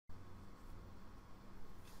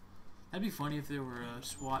That'd be funny if there were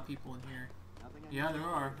SWAT people in here. Yeah, there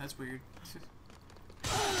are. That's weird.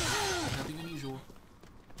 Nothing unusual.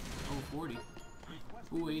 Oh, 40.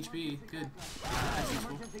 Ooh, HP. Good. That's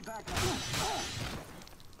useful.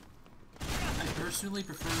 I personally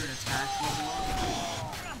prefer an attack level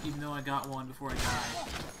up, even though I got one before I died.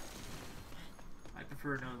 I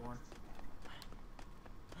prefer another one.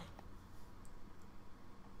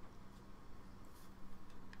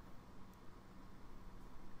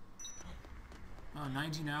 Oh,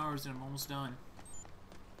 19 hours and I'm almost done.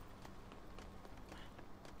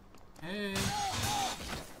 Hey!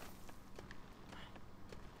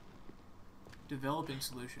 Developing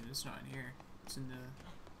solution. It's not in here. It's in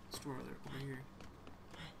the store over here.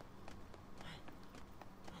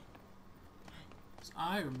 So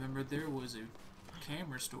I remember there was a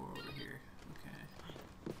camera store over here. Okay.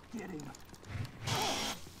 Get him.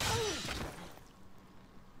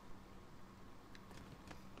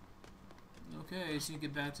 Okay, so you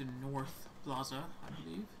get back to North Plaza, I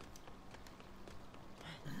believe.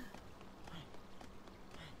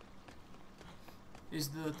 Is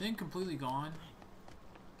the thing completely gone?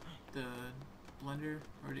 The blender?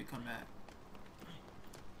 Or did it come back?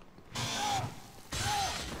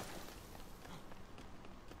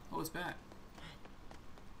 Oh, it's back.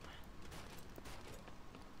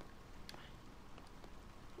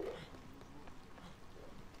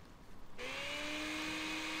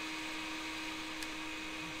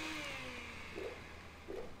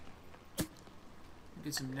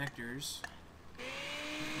 Get some nectars.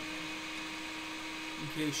 In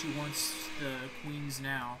case she wants the queens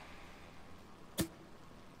now.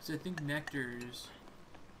 So I think nectars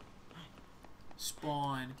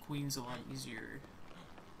spawn queens a lot easier.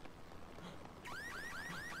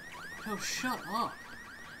 Oh, shut up!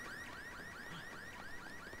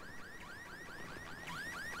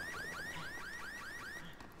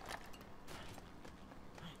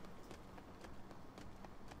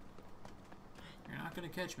 You're not gonna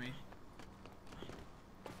catch me.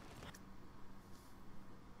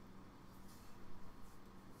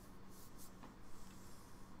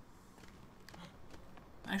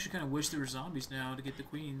 I actually kind of wish there were zombies now to get the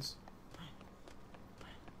queens.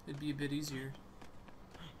 It'd be a bit easier.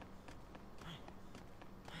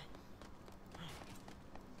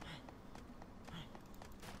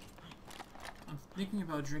 I'm thinking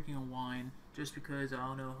about drinking a wine, just because I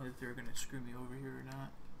don't know if they're gonna screw me over here or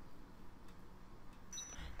not.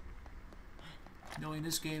 Knowing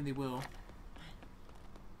this game, they will.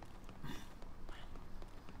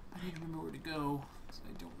 I need to remember where to go.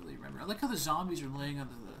 I don't really remember. I like how the zombies are laying on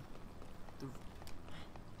the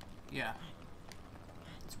yeah.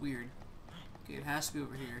 It's weird. Okay, it has to be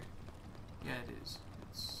over here. Yeah, it is.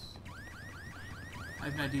 I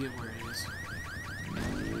have an idea where it is.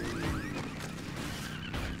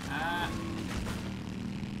 Ah.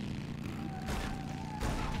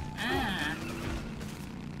 Ah.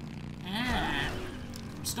 Ah.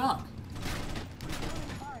 I'm stuck.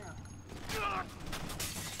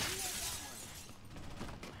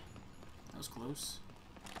 Close.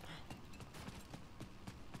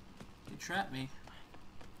 They trapped me.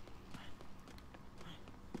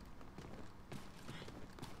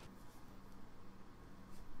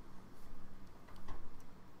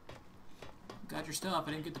 Got your stuff.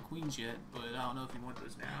 I didn't get the queens yet, but I don't know if you want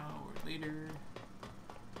those now or later.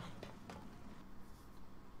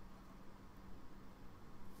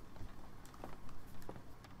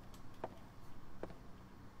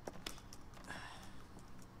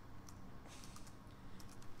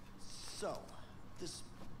 So, this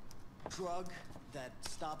drug that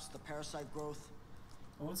stops the parasite growth?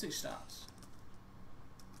 I won't say stops.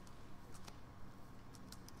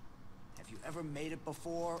 Have you ever made it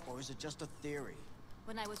before, or is it just a theory?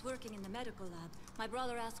 When I was working in the medical lab, my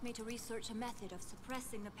brother asked me to research a method of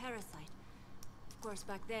suppressing the parasite. Of course,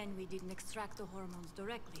 back then we didn't extract the hormones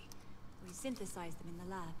directly. We synthesized them in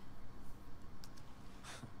the lab.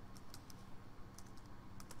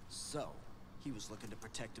 So, he was looking to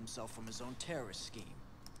protect himself from his own terrorist scheme.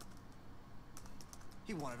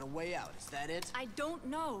 He wanted a way out, is that it? I don't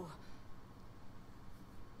know.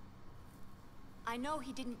 I know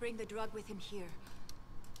he didn't bring the drug with him here.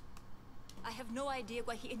 I have no idea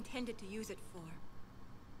what he intended to use it for.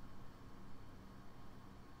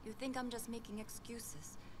 You think I'm just making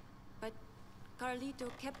excuses, but Carlito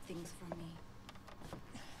kept things from me.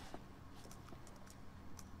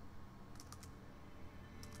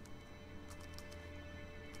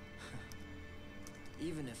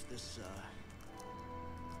 Even if this,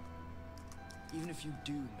 even if you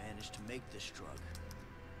do manage to make this drug,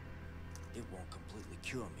 it won't completely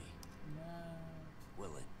cure me. No.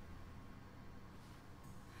 Will it?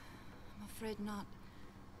 afraid not.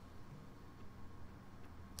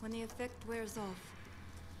 When the effect wears off,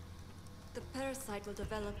 the parasite will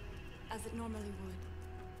develop as it normally would,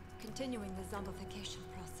 continuing the zombification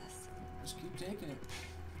process. Just keep taking it.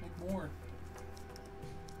 Make more.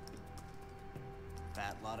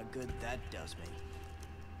 Fat lot of good that does me.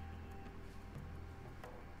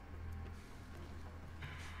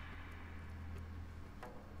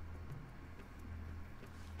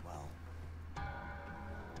 Well,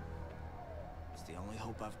 it's the only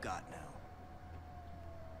hope I've got now.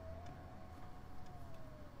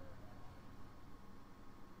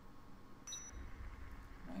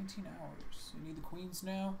 $19. You need the queens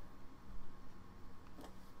now?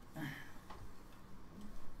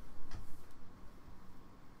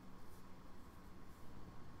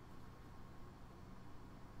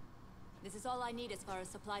 This is all I need as far as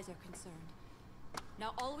supplies are concerned.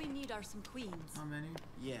 Now all we need are some queens. How many?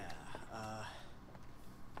 Yeah,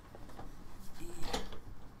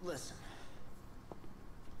 listen.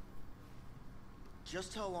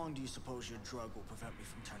 Just how long do you suppose your drug will prevent me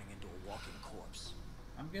from turning into a walking corpse?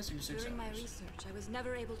 I'm guessing 6 hours. During my research, I was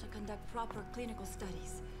never able to conduct proper clinical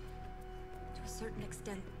studies. To a certain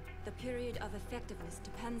extent, the period of effectiveness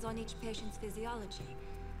depends on each patient's physiology.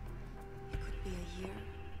 It could be a year,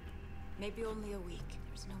 maybe only a week.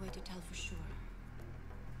 There's no way to tell for sure.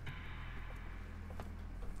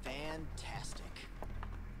 Fantastic.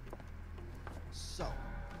 So,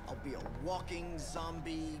 I'll be a walking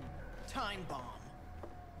zombie time bomb.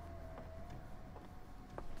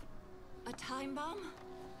 A time bomb?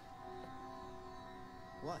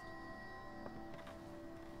 What?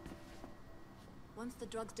 Once the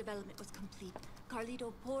drug's development was complete,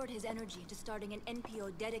 Carlito poured his energy into starting an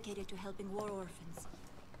NPO dedicated to helping war orphans.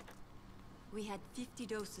 We had 50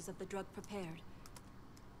 doses of the drug prepared.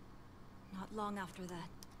 Not long after that,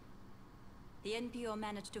 the NPO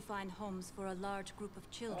managed to find homes for a large group of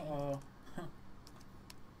children. Uh-oh.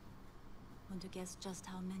 Want to guess just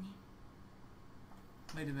how many?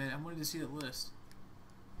 Wait a minute, I wanted to see the list.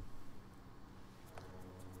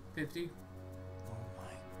 50? Oh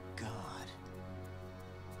my god.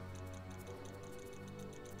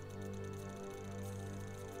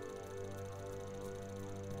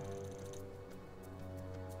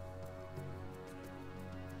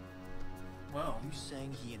 Well, You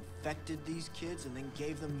saying he infected these kids and then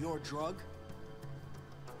gave them your drug?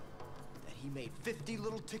 That he made 50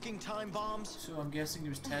 little ticking time bombs? so I'm guessing he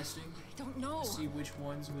was testing I don't know. to see which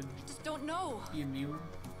ones would I just don't know. be immune.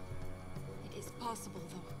 It is possible,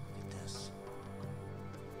 though. Look at this.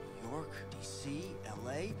 New York, DC,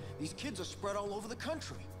 LA. These kids are spread all over the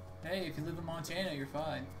country. Hey, if you live in Montana, you're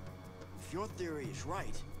fine. If your theory is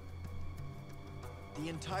right, the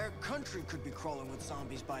entire country could be crawling with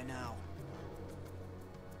zombies by now.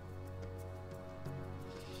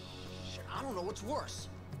 Shit, I don't know what's worse.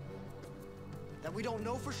 That we don't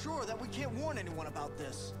know for sure, that we can't warn anyone about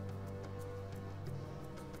this.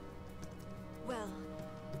 Well,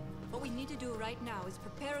 what we need to do right now is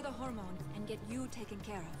prepare the hormone and get you taken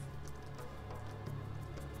care of.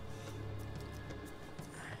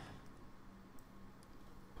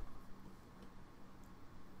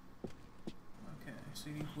 Okay, so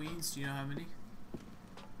you need queens. Do you know how many?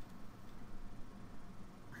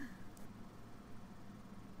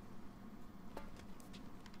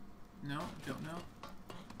 No, don't know.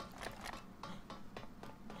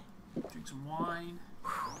 Drink some wine.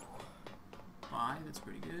 5, that's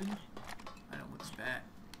pretty good. I don't want this bat.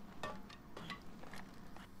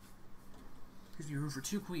 Gives me room for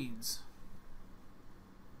 2 queens.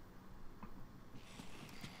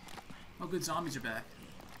 Oh good, zombies are back.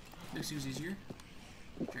 Makes things easier.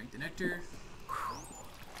 Drink the nectar.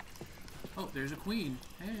 Oh, there's a queen.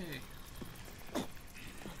 Hey.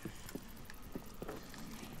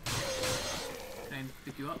 Can I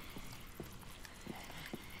pick you up?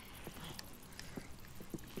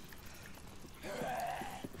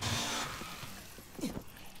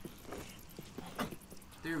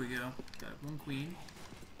 There we go. Got 1 queen.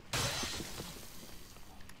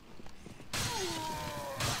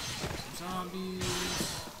 Some zombies.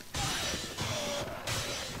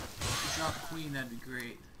 If you drop a queen, that'd be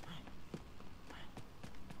great.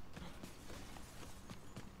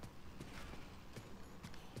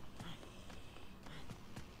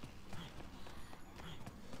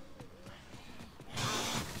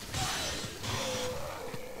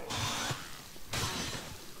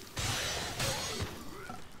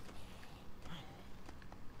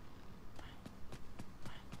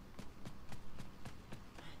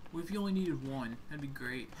 What if you only needed 1? That'd be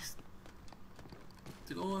great. It's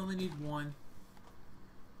like, oh, I only need 1.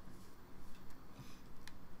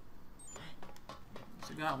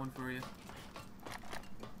 So I got 1 for you.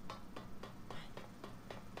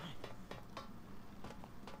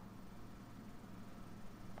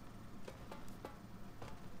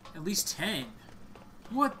 At least 10.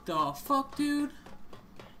 What the fuck, dude?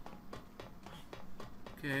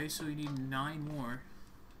 Okay, so we need 9 more.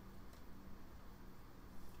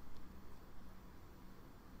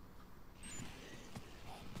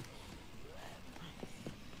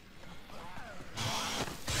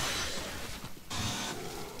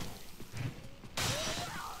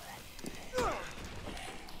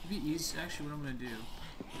 Maybe easy. Actually, what I'm gonna do?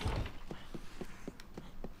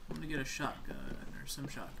 I'm gonna get a shotgun or some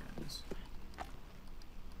shotguns.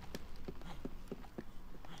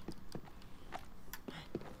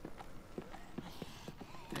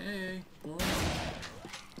 Hey, boy.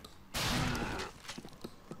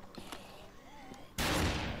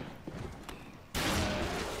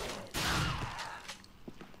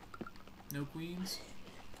 No queens?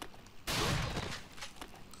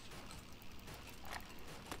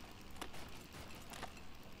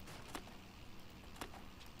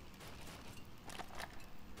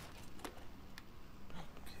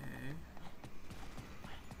 Okay.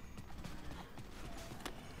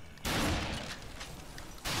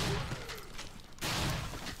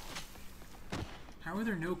 How are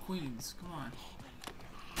there no queens? Come on.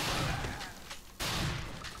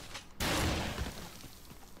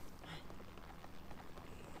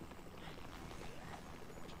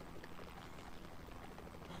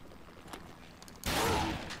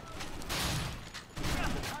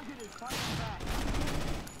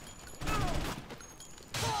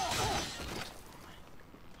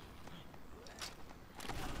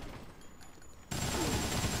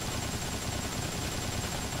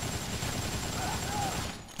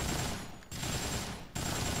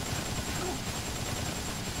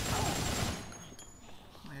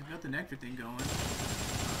 I've got the nectar thing going.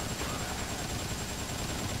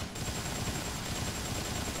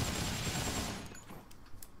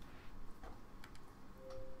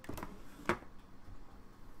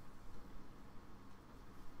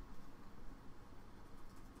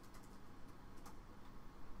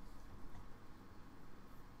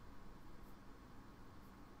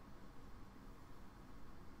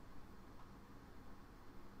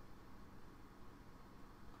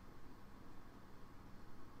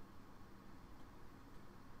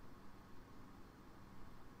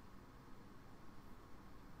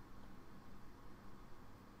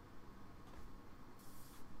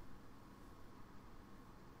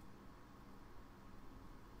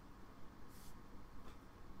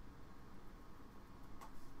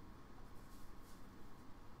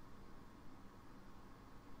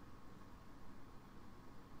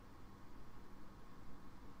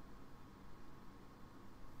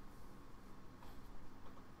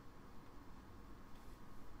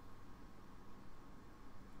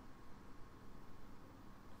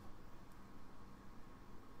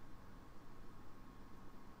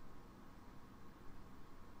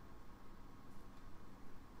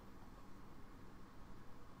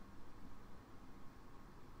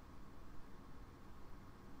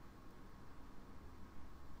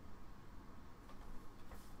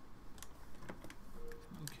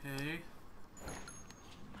 Okay.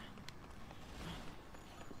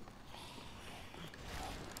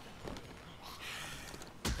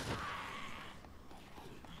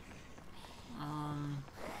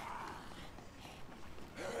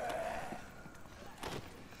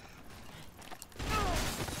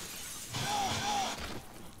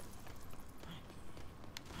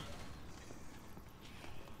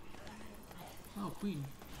 Oh, queen.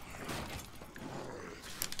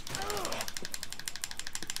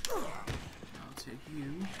 I'll take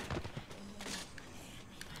you.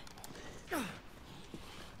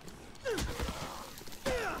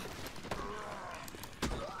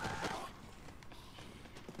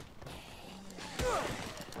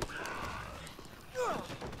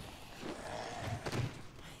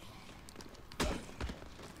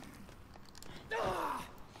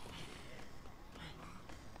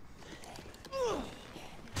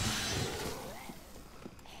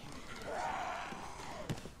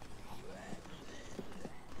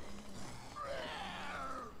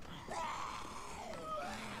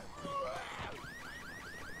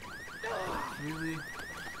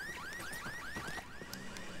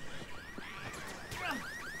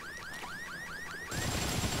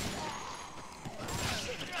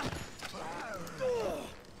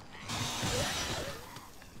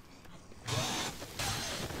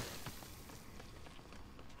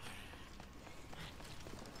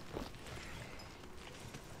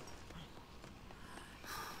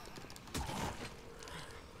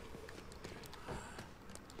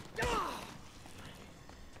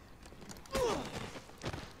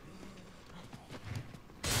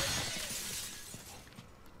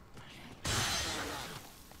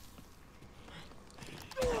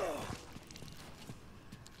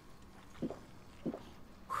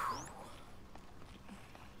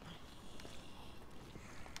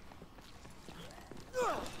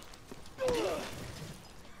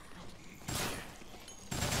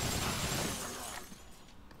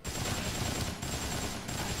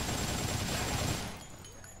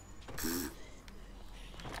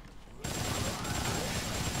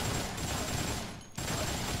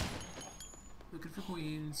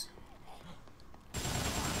 queens.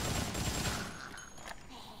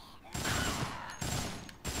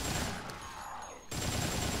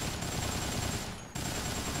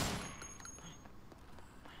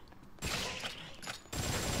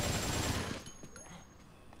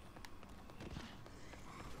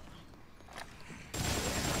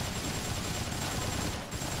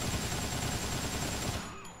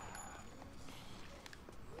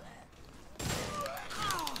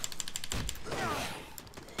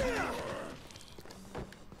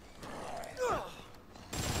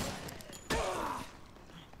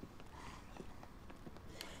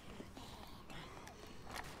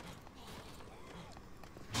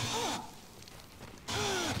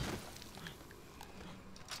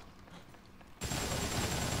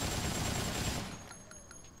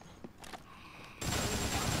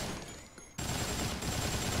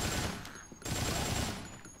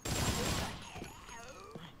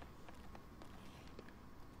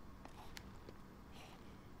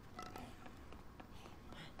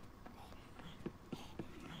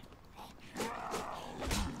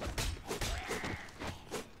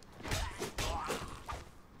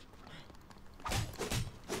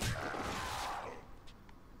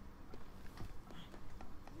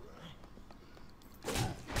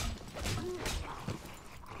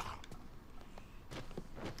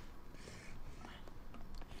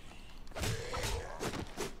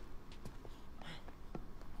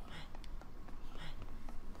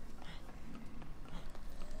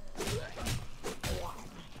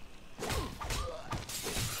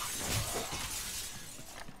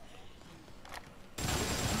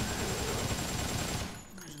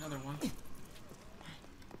 Another one.